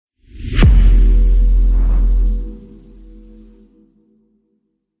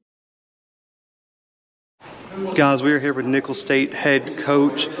Guys, we are here with Nicholls State head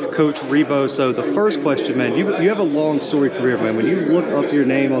coach, Coach Rebowe. So the first question, man, you have a long story career, man. When you look up your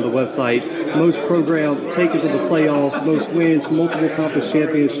name on the website, most program taken to the playoffs, most wins, multiple conference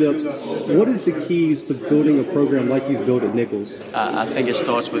championships. What is the keys to building a program like you've built at Nicholls? I think it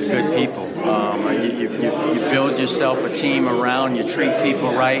starts with good people. You build yourself a team around, you treat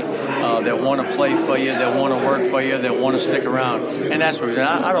people right, that want to play for you, that want to work for you, that want to stick around. And that's what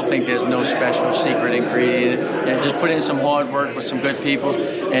I don't think there's no special secret ingredient. And just put in some hard work with some good people.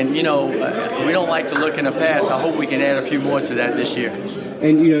 And, we don't like to look in the past. I hope we can add a few more to that this year.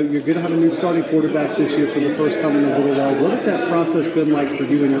 And, you're going to have a new starting quarterback this year for the first time in a little while. What has that process been like for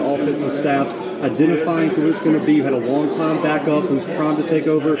you and your offensive staff, identifying who it's going to be? You had a long-time backup who's primed to take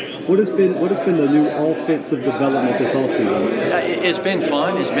over. What has been the new offensive development this offseason? It's been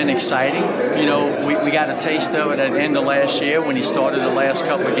fun. It's been exciting. We got a taste of it at the end of last year when he started the last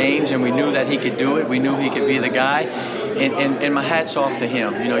couple of games, and we knew that he could do it. We knew he could be the guy. And my hat's off to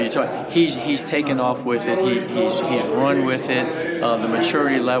him. He's taken off with it. He's run with it. The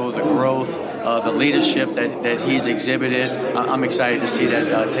maturity level, the growth, the leadership that he's exhibited. I'm excited to see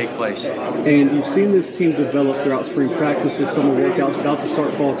that take place. And you've seen this team develop throughout spring practices, summer workouts, about to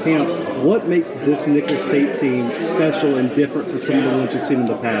start fall camp. What makes this Nicholls State team special and different from some of the ones you've seen in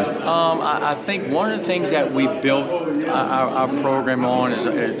the past? I think one of the things that we built our program on is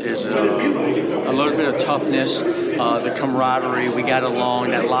a little bit of toughness, the camaraderie. We got along.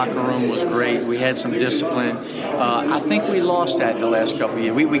 That locker room was great. We had some discipline. I think we lost that the last couple of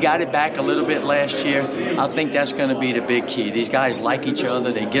years. We got it back a little bit last year. I think that's going to be the big key. These guys like each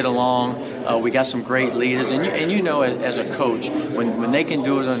other. They get along. We got some great leaders. And as a coach, when they can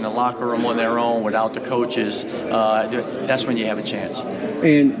do it in the locker room on their own without the coaches, that's when you have a chance.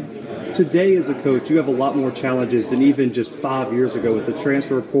 And today as a coach, you have a lot more challenges than even just 5 years ago with the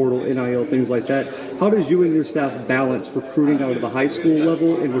transfer portal, NIL, things like that. How does you and your staff balance recruiting out of the high school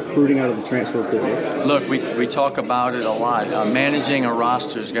level and recruiting out of the transfer portal? Look, we talk about it a lot. Managing a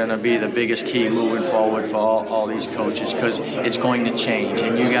roster is going to be the biggest key moving forward for all these coaches, because it's going to change,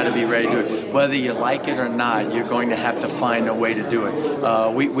 and you got to be ready to do it. Whether you like it or not, you're going to have to find a way to do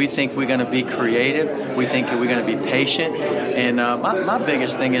it. We think we're going to be creative. We think we're going to be patient. And my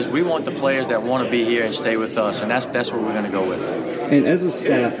biggest thing is we want the players that want to be here and stay with us, and that's what we're going to go with. And as a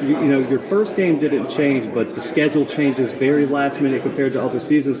staff, your first game didn't change, but the schedule changes very last minute compared to other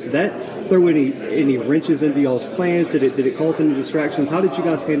seasons. Did that throw any wrenches into y'all's plans? Did it cause any distractions? How did you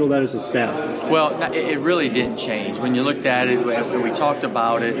guys handle that as a staff? Well, it really didn't change. When you looked at it, when we talked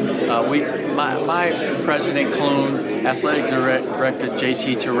about it, my president, Clune, athletic director,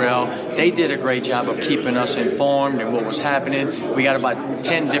 JT Terrell, they did a great job of keeping us informed and what was happening. We got about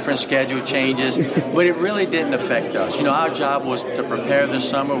 10 different schedule changes, but it really didn't affect us. Our job was to prepare this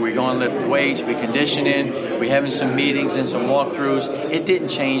summer. We're going to lift weights, we're conditioning, we're having some meetings and some walkthroughs. It didn't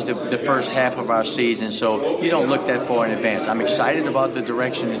change the first half of our season, so you don't look that far in advance. I'm excited about the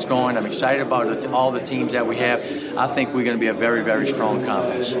direction it's going. I'm excited about all the teams that we have. I think we're going to be a very, very strong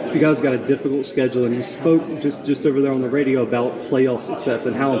conference. You guys got a difficult schedule, and you spoke just over there on the radio about playoff success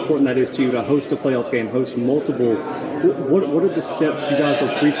and how important that is to you to host a playoff game, host multiple. What are the steps you guys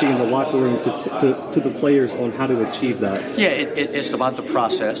are preaching in the locker room to the players on how to achieve that? Yeah, it's about the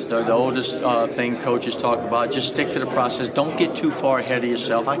process. The oldest thing coaches talk about, just stick to the process. Don't get too far ahead of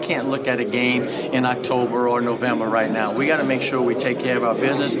yourself. I can't look at a game in October or November right now. We got to make sure we take care of our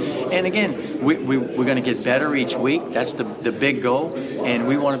business. And again, we're going to get better each week. That's the big goal. And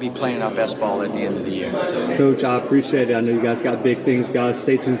we want to be playing our best ball at the end of the year. Coach, I appreciate it. I know you guys got big things, guys.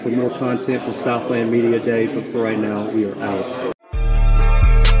 Stay tuned for more content from Southland Media Day. But for right now, we are out.